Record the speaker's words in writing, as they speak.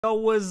Yo,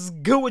 what's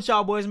good with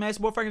y'all boys, man? It's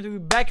your boy Franklin. We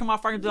back in my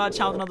Franklin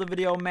channel, another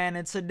video, man.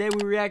 And today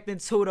we reacting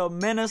to the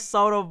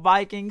Minnesota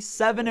Vikings,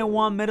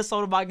 7-1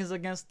 Minnesota Vikings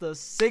against the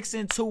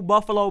 6-2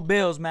 Buffalo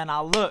Bills, man.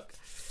 Now look,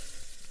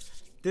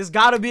 this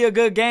gotta be a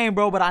good game,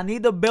 bro. But I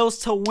need the Bills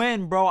to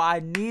win, bro. I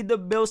need the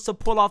Bills to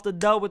pull off the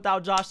dub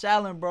without Josh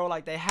Allen, bro.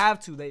 Like they have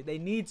to. They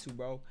need to,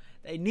 bro.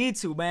 They need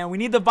to, man. We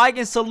need the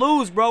Vikings to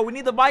lose, bro. We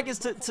need the Vikings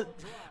to.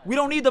 We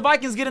don't need the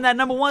Vikings getting that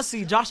 #1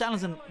 seed. Josh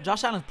Allen's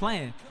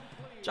playing.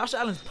 Josh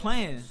Allen's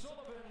playing.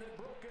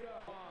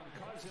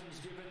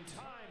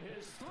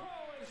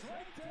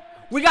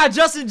 We got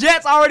Justin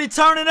Jets already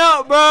turning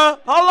up, bro.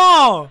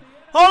 Hold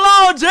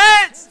on,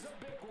 Jets.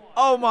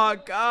 Oh my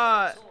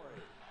God.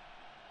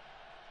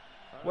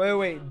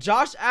 Wait.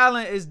 Josh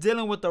Allen is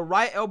dealing with the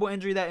right elbow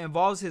injury that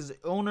involves his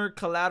ulnar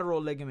collateral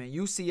ligament,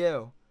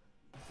 UCL.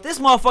 This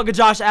motherfucker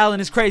Josh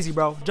Allen is crazy,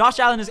 bro. Josh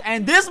Allen is,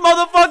 and this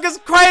motherfucker's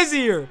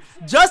crazier.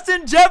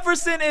 Justin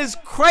Jefferson is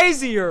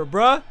crazier,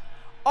 bro.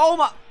 Oh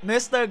my,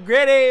 Mr.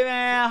 Gritty,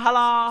 man. Hold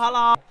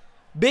on.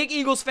 Big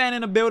Eagles fan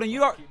in the building.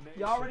 You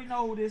already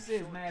know who this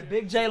is, man.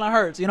 Big Jalen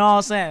Hurts. You know what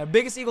I'm saying?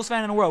 Biggest Eagles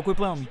fan in the world. Quit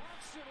playing with me.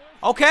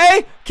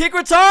 Okay, kick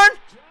return.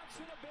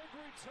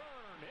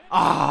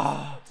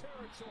 Ah,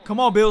 come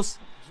on, Bills.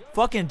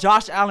 Fucking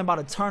Josh Allen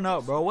about to turn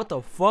up, bro. What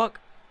the fuck?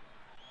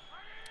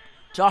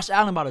 Josh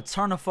Allen about to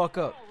turn the fuck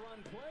up.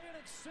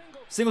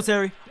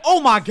 Singletary. Oh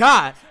my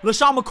God.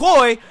 LaShawn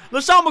McCoy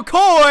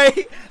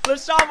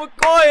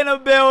in the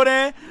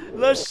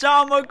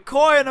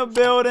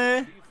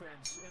building.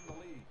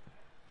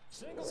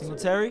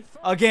 Singletary.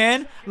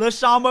 Again.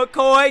 LaShawn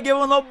McCoy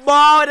giving the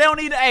ball. They don't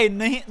need to. Hey,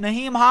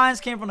 Nyheim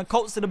Hines came from the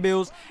Colts to the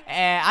Bills.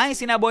 And I ain't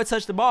seen that boy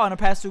touch the ball in the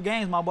past 2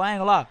 games, my boy. I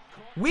ain't gonna lie.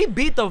 We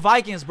beat the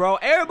Vikings, bro.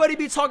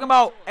 Everybody talking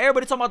about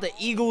the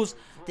Eagles.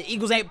 The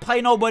Eagles ain't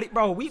play nobody,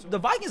 bro. The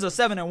Vikings are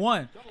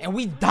 7-1, and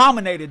we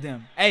dominated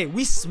them. Hey,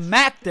 we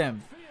smacked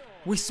them.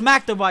 We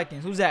smacked the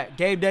Vikings. Who's that?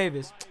 Gabe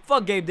Davis.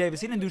 Fuck Gabe Davis.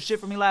 He didn't do shit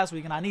for me last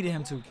week, and I needed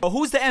him to. But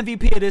who's the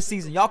MVP of this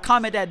season? Y'all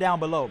comment that down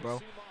below, bro.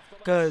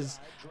 Cause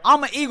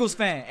I'm an Eagles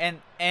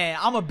fan, and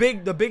I'm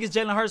the biggest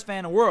Jalen Hurts fan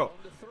in the world.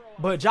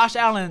 But Josh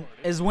Allen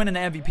is winning the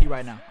MVP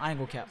right now. I ain't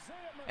gonna cap.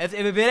 If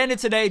it ended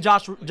today,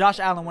 Josh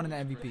Allen winning the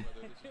MVP.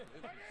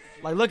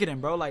 Like, look at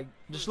him, bro. Like,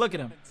 just look at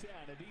him.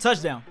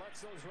 Touchdown.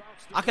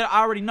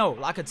 I already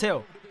know. I could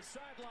tell.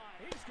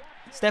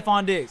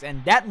 Stephon Diggs.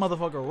 And that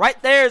motherfucker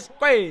right there is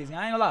crazy.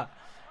 I ain't gonna lie.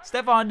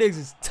 Stephon Diggs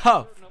is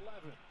tough.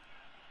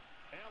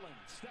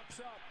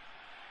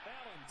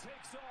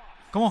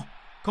 Come on,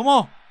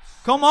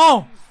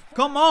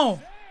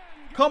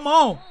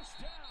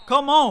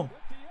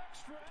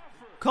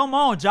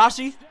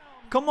 Joshy.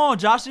 Come on,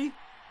 Joshy.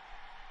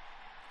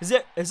 Is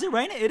it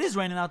raining? It is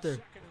raining out there.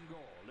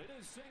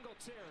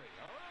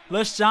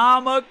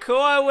 LaShawn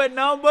McCoy with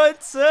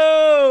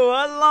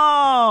 #2.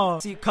 Along.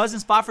 See,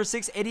 Cousins 5 for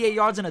 6, 88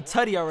 yards and a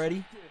tutty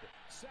already.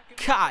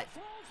 God.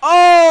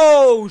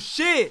 Oh,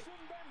 shit.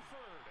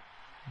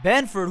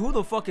 Benford, who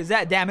the fuck is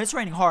that? Damn, it's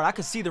raining hard. I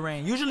can see the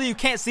rain. Usually you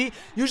can't see.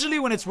 Usually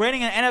when it's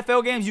raining in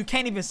NFL games, you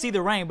can't even see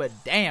the rain. But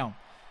damn.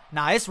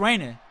 Nah, it's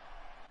raining.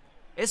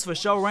 It's for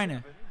sure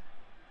raining.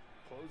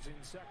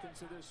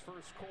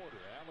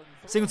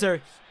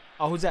 Singletary.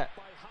 Oh, who's that?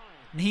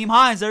 Nyheim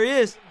Hines. There he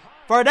is.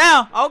 Far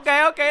down.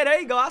 Okay,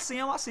 there you go. I see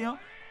him.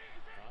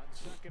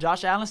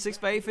 Josh Allen, 6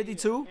 for 8,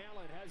 52.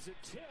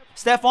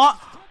 Stephon.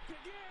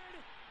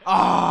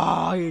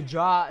 Oh, he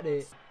dropped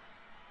it.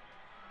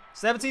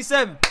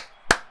 17-7.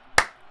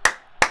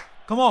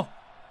 Come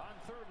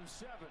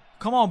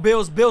on,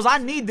 Bills. I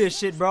need this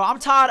shit, bro. I'm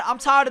tired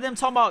of them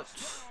talking about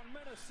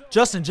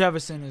Justin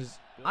Jefferson is.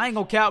 I ain't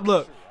gonna cap.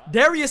 Look,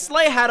 Darius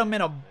Slay had him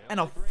in a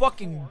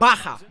fucking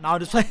baja. No,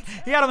 just play.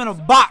 He had him in a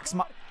box.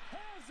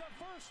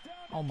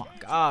 Oh my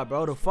God,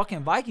 bro. The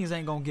fucking Vikings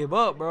ain't gonna give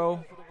up,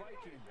 bro.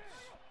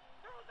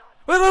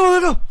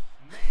 Wait.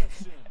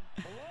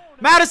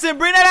 Madison,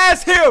 bring that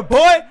ass here,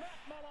 boy.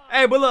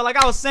 Hey, but look, like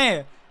I was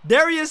saying,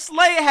 Darius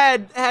Slay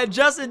had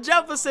Justin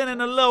Jefferson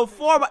in a little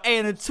 4x8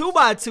 and a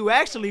 2x2,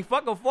 actually.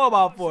 Fuck a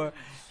 4x4.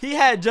 He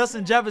had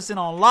Justin Jefferson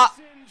on lock.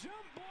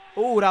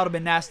 Ooh, that would have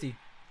been nasty.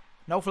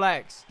 No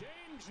flags.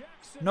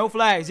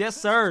 Yes,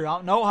 sir.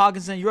 No,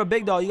 Hawkinson, you're a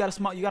big dog. You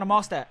got a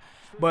moss that.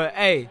 But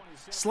hey,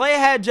 Slay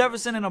had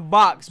Jefferson in a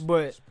box,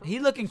 but he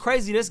looking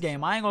crazy this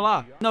game. I ain't gonna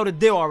lie. You know the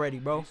deal already,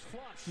 bro.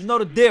 You know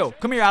the deal.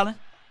 Come here, Allen.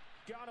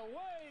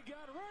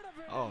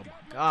 Oh my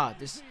God,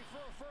 this.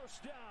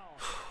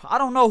 I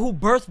don't know who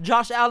birthed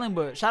Josh Allen,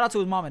 but shout out to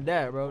his mom and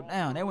dad, bro.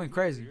 Damn, they went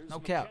crazy. No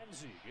cap.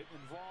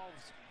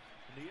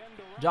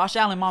 Josh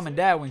Allen, mom and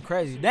dad went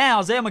crazy. Damn,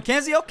 Isaiah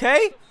McKenzie,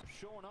 okay.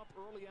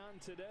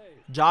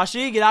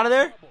 Joshy, get out of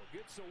there.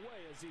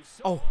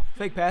 Oh,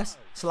 fake pass.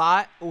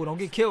 Slide. Oh, don't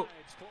get killed.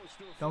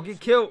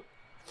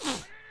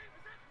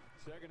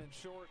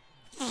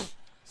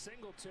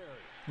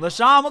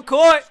 LaShawn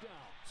McCoy.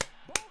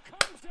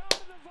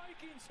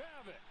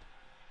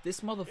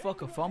 This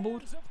motherfucker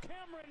fumbled.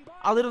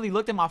 I literally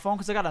looked at my phone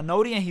because I got a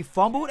noti and he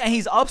fumbled and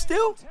he's up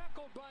still.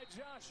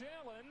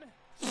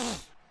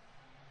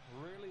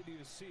 Rarely do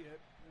you see it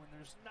when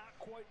there's not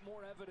quite quite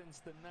more evidence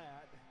than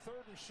that.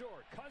 Third and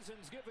short.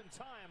 Cousins given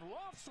time.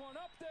 Lofts one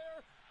up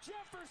there.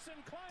 Jefferson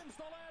climbs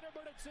the ladder,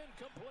 but it's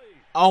incomplete.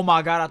 Oh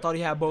my God, I thought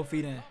he had both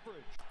feet in.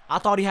 I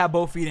thought he had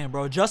both feet in,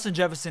 bro. Justin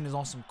Jefferson is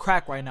on some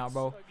crack right now,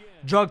 bro.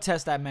 Drug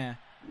test that man.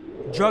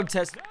 Drug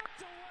test.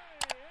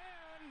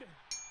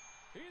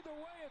 Either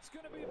way, it's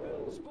going to be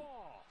Bill's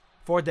ball.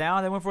 Fourth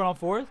down. They went for it on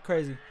fourth.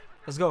 Crazy.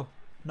 Let's go.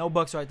 No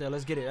bucks right there.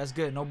 Let's get it. That's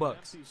good. No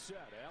bucks.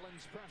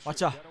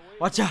 Watch out.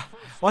 Watch out.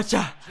 Watch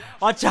out.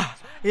 Watch out.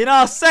 You know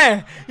what I'm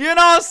saying? You know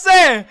what I'm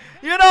saying?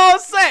 You know what I'm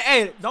saying?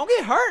 Hey, don't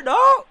get hurt,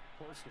 dog.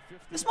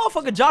 This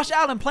motherfucker Josh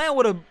Allen playing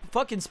with a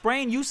fucking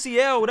sprained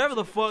UCL, whatever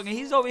the fuck, and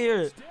he's over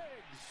here.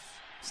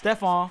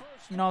 Stephon,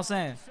 you know what I'm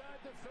saying?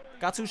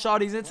 Got two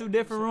shorties in two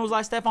different rooms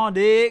like Stephon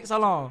Diggs.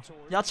 Hold on.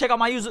 Y'all check out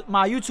my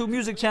YouTube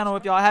music channel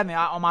if y'all haven't.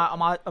 On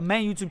my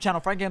main YouTube channel,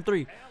 Frank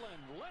M3.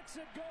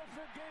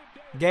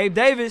 Gabe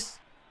Davis.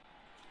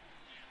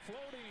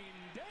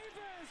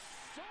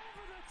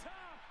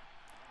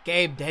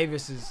 Gabe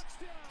Davis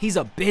he's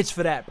a bitch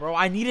for that, bro.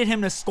 I needed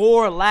him to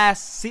score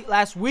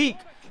last week.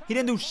 He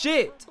didn't do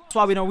shit. That's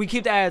why we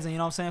keep the ads in, you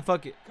know what I'm saying?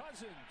 Fuck it.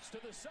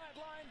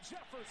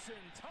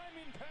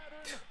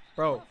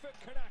 Bro,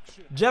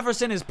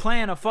 Jefferson is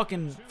playing a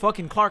fucking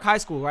Clark High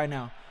School right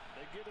now.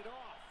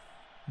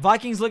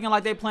 Vikings looking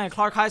like they playing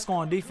Clark High School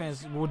on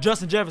defense. Well,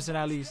 Justin Jefferson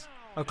at least.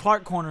 A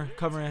Clark corner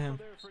covering him.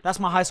 That's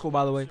my high school,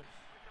 by the way.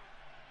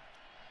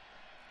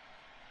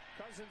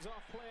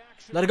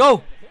 Let it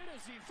go.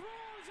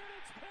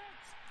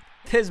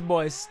 This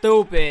boy's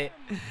stupid.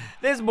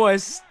 This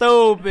boy's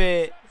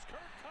stupid.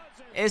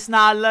 It's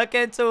not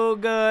looking too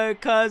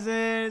good,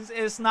 Cousins.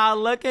 It's not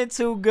looking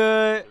too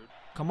good.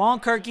 Come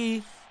on,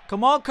 Kirky.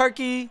 Come on,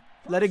 Kirky.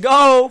 Let it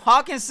go.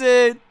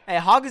 Hawkinson. Hey,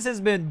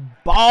 Hawkinson's been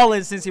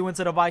balling since he went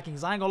to the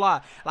Vikings. I ain't gonna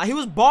lie. Like, he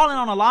was balling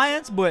on the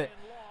Lions, but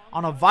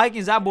on the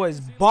Vikings, that boy's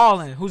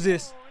balling. Who's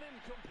this?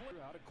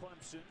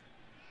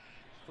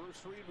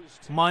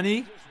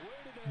 Money.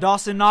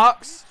 Dawson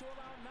Knox.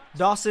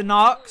 Dawson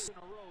Knox.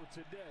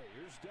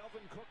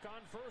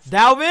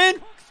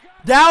 Dalvin.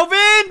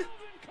 Dalvin.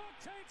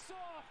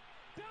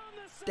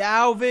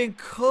 Dalvin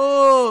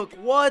Cook.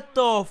 What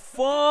the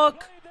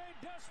fuck?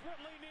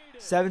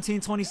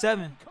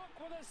 17-27.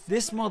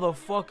 This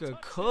motherfucker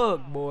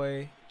Cook,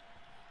 boy.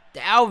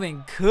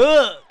 Dalvin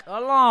Cook.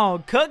 Hold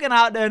on. Cooking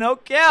out there, no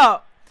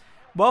cap.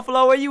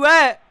 Buffalo, where you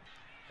at?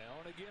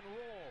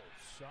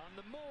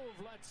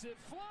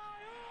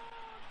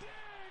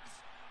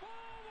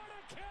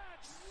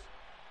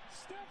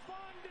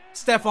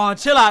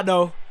 Stephon, chill out,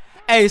 though.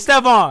 Hey,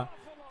 Stephon.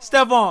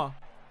 Stephon.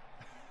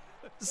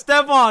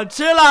 Stephon,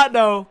 chill out,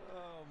 though.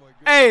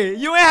 Hey,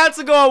 you ain't have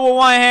to go with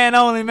one hand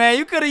only, man.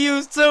 You could have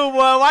used two, boy.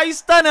 Why you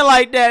stunning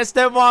like that,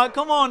 Stephon?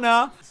 Come on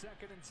now.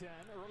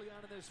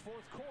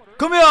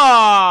 Come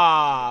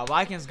here.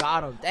 Vikings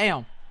got him.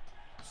 Damn.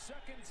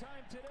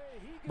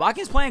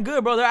 Vikings playing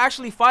good, bro. They're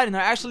actually fighting.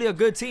 They're actually a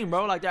good team,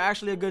 bro. Like, they're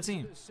actually a good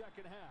team.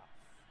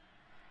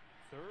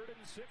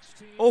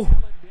 Oh.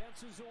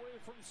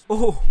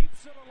 Oh.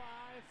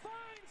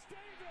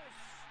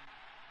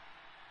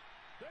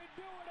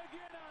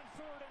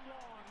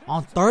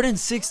 On 3rd and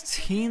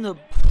 16,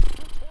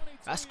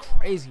 that's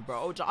crazy,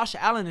 bro. Josh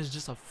Allen is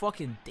just a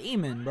fucking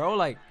demon, bro.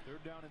 Like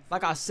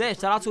I said,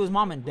 shout out to his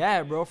mom and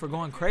dad, bro, for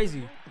going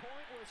crazy.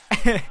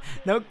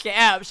 No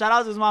cap. Shout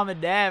out to his mom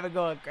and dad for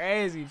going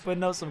crazy,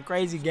 putting up some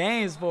crazy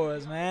games for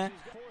us, man.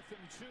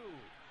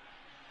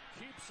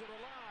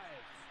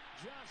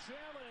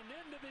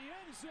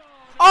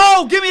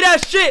 Oh, give me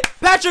that shit.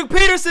 Patrick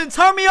Peterson,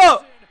 turn me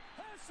up.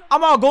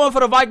 I'm all going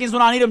for the Vikings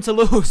when I need them to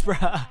lose, bro.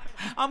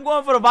 I'm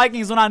going for the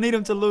Vikings when I need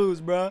them to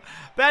lose, bro.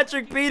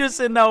 Patrick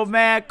Peterson, though,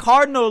 man.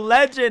 Cardinal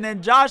legend,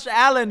 and Josh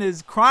Allen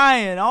is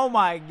crying. Oh,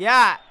 my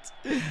God.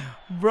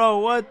 Bro,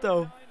 what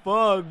the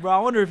fuck, bro? I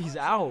wonder if he's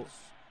out.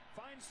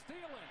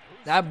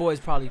 That boy's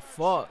probably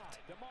fucked.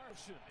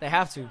 They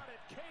have to.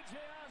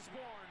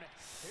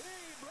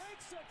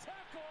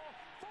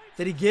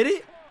 Did he get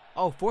it?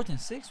 Oh, 4th and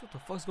 6? What the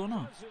fuck's going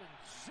on?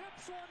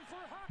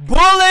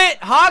 Bullet!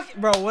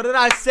 Bro, what did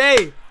I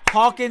say?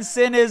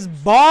 Hawkinson is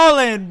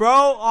balling,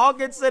 bro.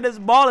 Hawkinson is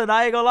balling.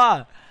 I ain't gonna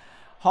lie.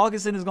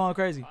 Hawkinson is going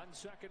crazy.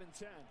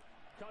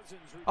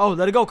 Oh,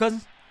 let it go,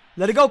 Cousins.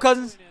 Let it go,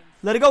 Cousins.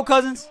 Let it go,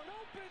 Cousins.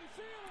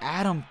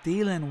 Adam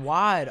Thielen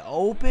wide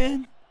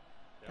open?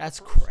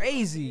 That's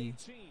crazy.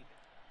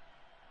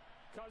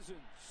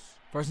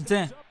 1st and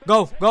 10.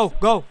 Go, go,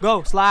 go,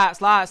 go. Slide,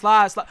 slide,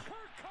 slide, slide.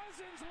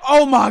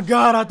 Oh, my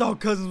God. I thought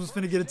Cousins was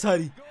finna get a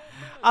tutty.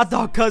 I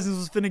thought Cousins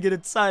was finna get a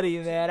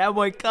tutty, man. That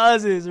boy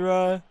Cousins,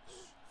 bro.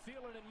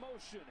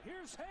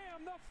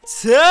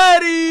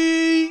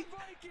 Tutty!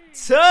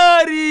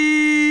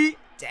 Tutty!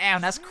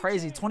 Damn, that's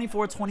crazy.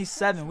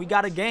 24-27. We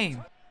got a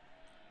game.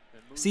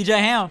 CJ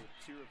Ham.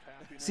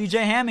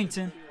 CJ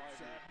Hamilton.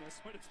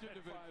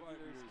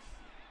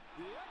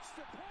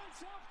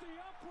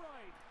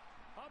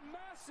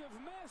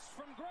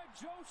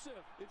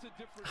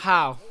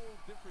 How?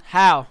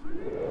 How?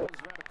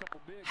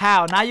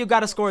 How? Now you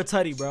gotta score a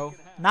tutty, bro.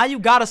 Now you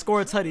gotta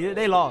score a tutty.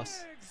 They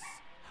lost.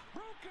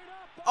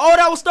 Oh,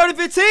 that was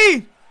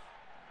 30-15.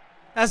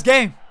 That's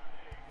game.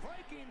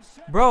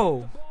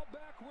 Bro.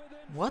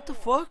 What the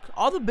fuck?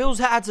 All the Bills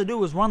had to do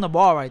was run the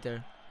ball right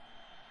there.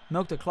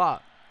 Milk the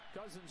clock.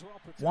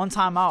 One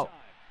timeout.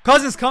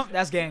 Cousins come.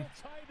 That's game.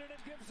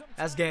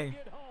 That's game.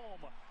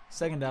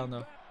 Second down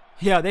though.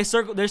 Yeah, they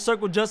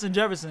circled Justin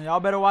Jefferson. Y'all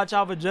better watch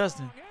out for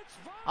Justin.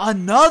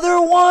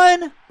 Another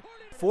one.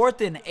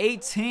 4th and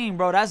 18,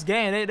 bro. That's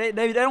game. They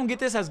don't get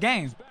this as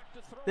game.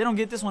 They don't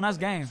get this one as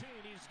game.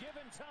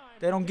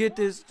 They don't get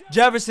this.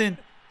 Jefferson.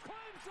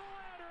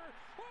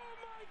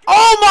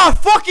 Oh my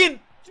fucking.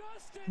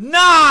 Nah.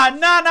 I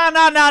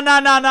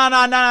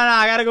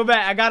gotta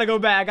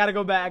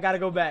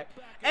go back.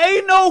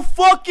 Ain't no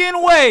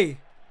fucking way.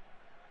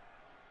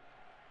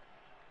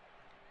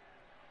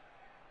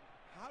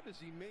 How does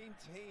he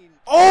maintain?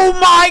 Oh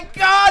my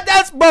God,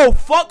 that's bro.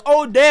 Fuck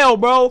Odell,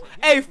 bro.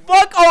 Hey,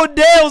 fuck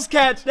Odell's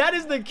catch. That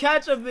is the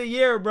catch of the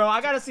year, bro.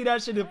 I gotta see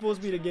that shit at full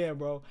speed again,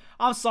 bro.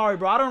 I'm sorry,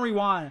 bro. I don't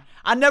rewind.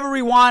 I never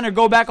rewind or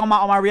go back on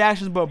my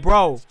reactions, but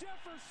bro.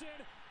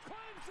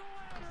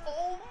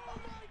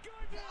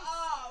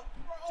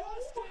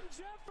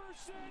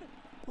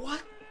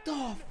 What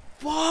the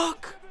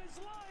fuck?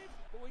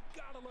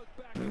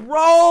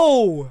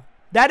 Bro,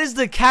 that is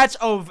the catch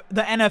of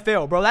the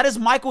NFL, bro. That is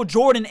Michael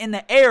Jordan in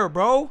the air,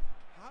 bro.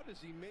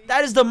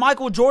 That is the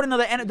Michael Jordan of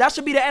the NFL. That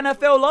should be the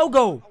NFL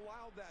logo.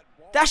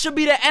 That should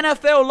be the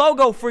NFL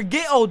logo.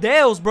 Forget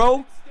Odell's,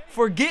 bro.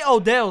 Forget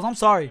Odell's. I'm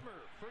sorry.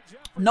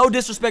 No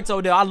disrespect to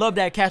Odell. I love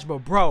that catch, but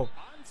bro.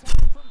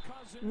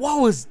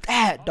 What was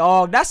that,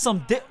 dog? That's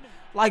some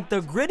like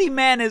the gritty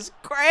man is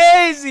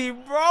crazy,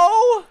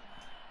 bro.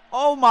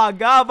 Oh my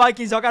God,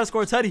 Vikings, y'all gotta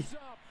score a tutty.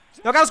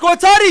 Y'all gotta score a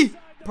tutty.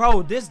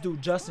 Bro, this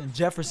dude, Justin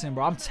Jefferson,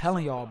 bro. I'm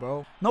telling y'all,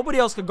 bro. Nobody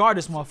else could guard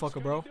this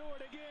motherfucker, bro.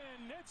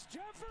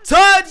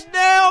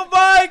 Touchdown,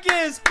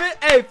 Vikings.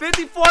 Hey,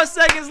 54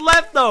 seconds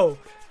left, though.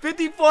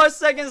 54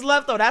 seconds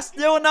left, though. That's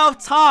still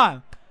enough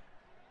time.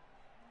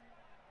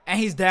 And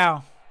he's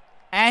down.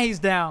 And he's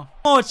down.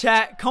 Come on,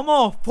 chat. Come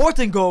on. 4th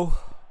and go.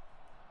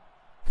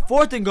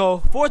 4th and go.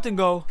 4th and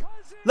go.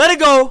 Let it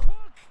go.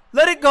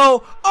 Let it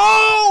go.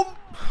 Oh!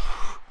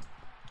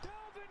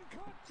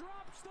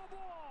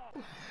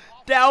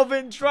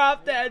 Dalvin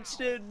dropped that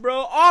shit,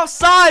 bro.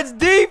 Offsides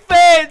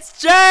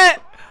defense,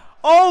 chat.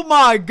 Oh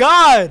my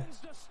God.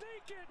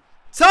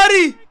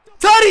 Tutty.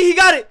 Tutty, he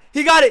got it.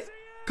 He got it.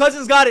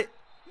 Cousins got it.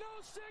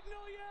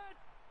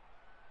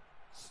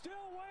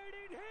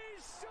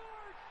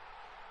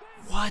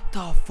 What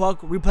the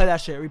fuck? Replay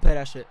that shit. Replay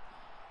that shit.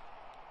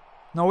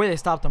 No way they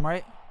stopped him,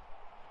 right?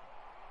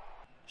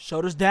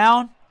 Shoulders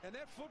down. And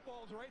that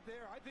football's right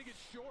there. I think it's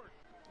short.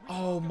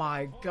 Oh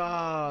my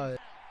God.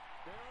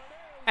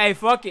 Hey,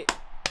 fuck it.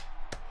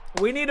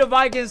 We need the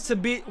Vikings to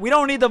beat. We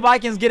don't need the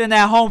Vikings getting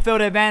that home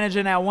field advantage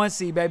in that 1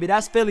 seed, baby.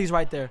 That's Phillies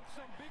right there.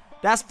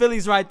 That's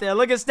Phillies right there.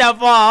 Look at Stephon.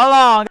 Hold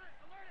on.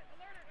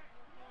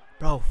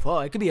 Bro,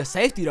 fuck. It could be a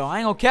safety, though. I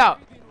ain't gonna count.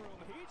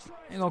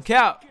 Ain't gonna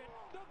count.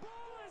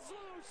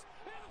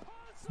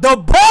 The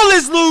ball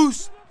is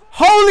loose.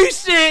 Holy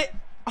shit.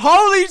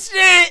 Holy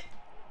shit.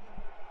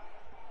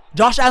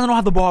 Josh Allen don't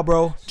have the ball,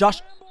 bro.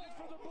 Josh.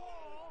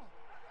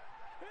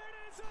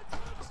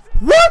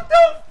 What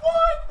the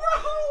fuck,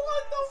 bro?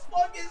 What the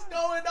fuck is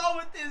going on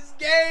with this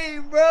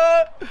game,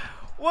 bro?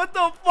 What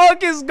the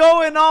fuck is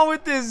going on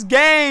with this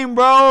game,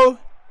 bro?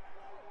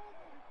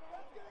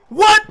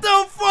 What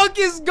the fuck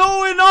is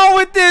going on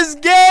with this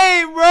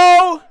game,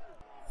 bro?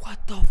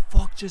 What the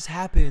fuck just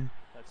happened?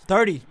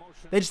 30.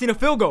 They just need a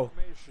field goal.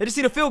 They just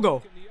need a field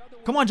goal.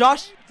 Come on,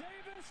 Josh.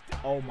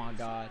 Oh, my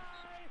God.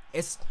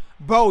 It's...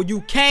 Bro, you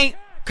can't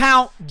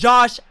count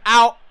Josh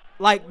out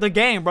like the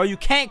game, bro. You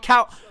can't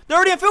count. They're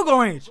already in field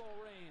goal range.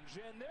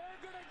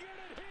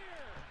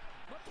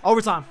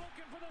 Overtime.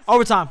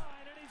 Overtime.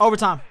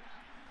 Overtime.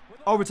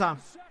 Overtime.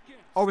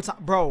 Overtime.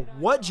 Bro,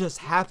 what just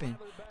happened?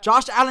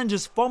 Josh Allen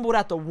just fumbled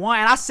at the 1.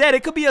 And I said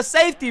it could be a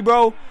safety,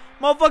 bro.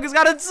 Motherfuckers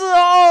got a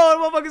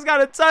motherfuckers got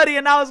a tutty,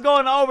 and now it's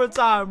going to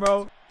overtime,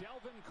 bro.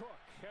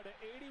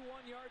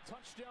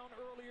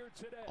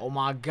 Oh,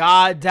 my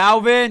God,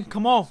 Dalvin.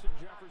 Come on.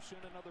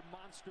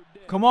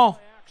 Come on.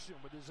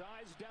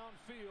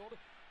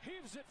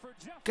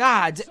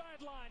 God.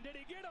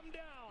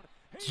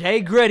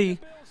 Jay Gritty.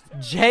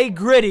 Jay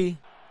Gritty.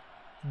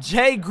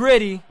 Jay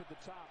Gritty.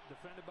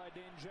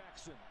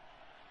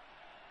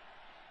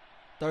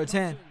 3rd and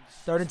 10.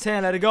 3rd and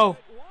 10. Let it go.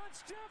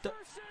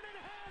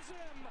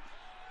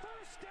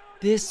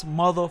 This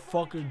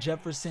motherfucker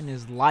Jefferson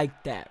is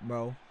like that,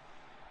 bro.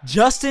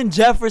 Justin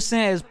Jefferson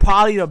is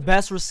probably the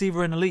best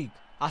receiver in the league.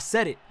 I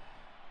said it.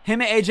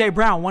 Him and A.J.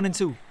 Brown, 1 and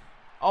 2.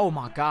 Oh,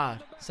 my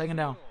God. 2nd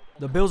down.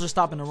 The Bills are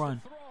stopping the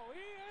run.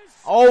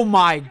 Oh,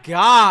 my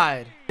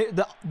God.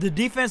 The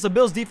defense, the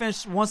Bills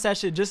defense wants that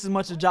shit just as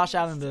much as Josh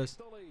Allen does.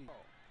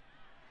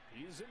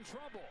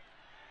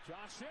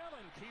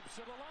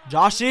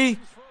 Joshy.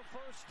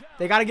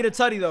 They got to get a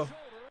tutty, though.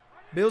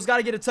 Bills got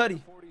to get a tutty.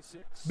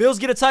 Bills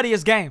get a tutty,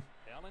 it's game.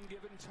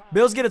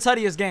 Bills get a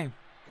tutty, it's game.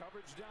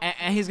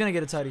 And he's going to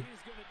get a tutty.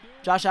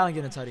 Josh Allen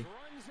getting a tutty.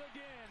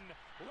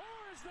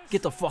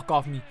 Get the fuck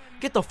off me.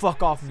 Get the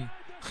fuck off me.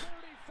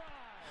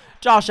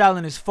 Josh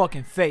Allen is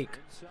fucking fake.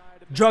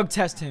 Drug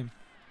test him.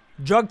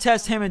 Drug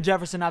test him and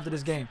Jefferson after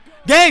this game.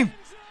 Game!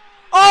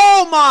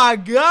 Oh my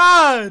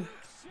God!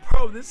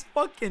 Bro, this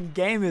fucking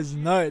game is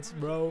nuts,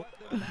 bro.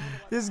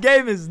 This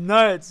game is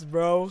nuts,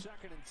 bro.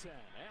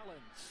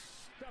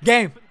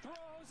 Game.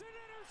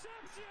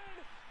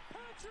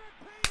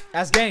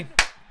 That's game.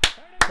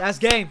 That's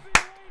game.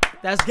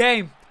 That's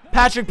game.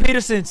 Patrick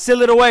Peterson,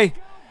 seal it away.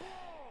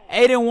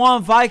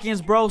 8-1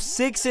 Vikings, bro.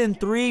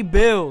 6-3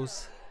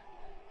 Bills.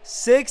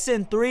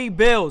 6-3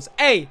 Bills.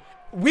 Hey,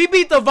 we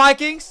beat the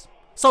Vikings.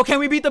 So can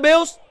we beat the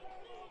Bills?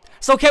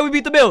 So can we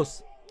beat the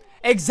Bills?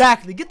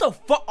 Exactly. Get the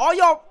fuck. All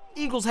y'all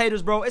Eagles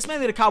haters, bro. It's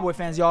mainly the Cowboy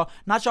fans, y'all.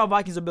 Not y'all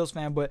Vikings or Bills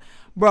fan, but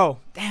bro,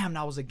 damn,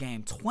 that was a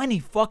game. 20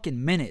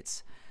 fucking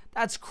minutes.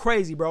 That's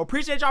crazy, bro.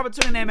 Appreciate y'all for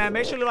tuning in, man.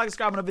 Make sure you like and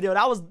subscribe on the video.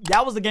 That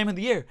was the game of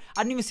the year.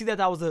 I didn't even see that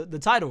was the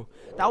title.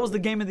 That was the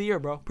game of the year,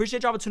 bro.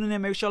 Appreciate y'all for tuning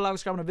in. Make sure you like and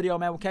subscribe on the video,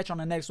 man. We'll catch you on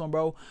the next one,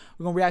 bro.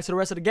 We're gonna react to the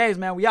rest of the games,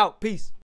 man. We out. Peace.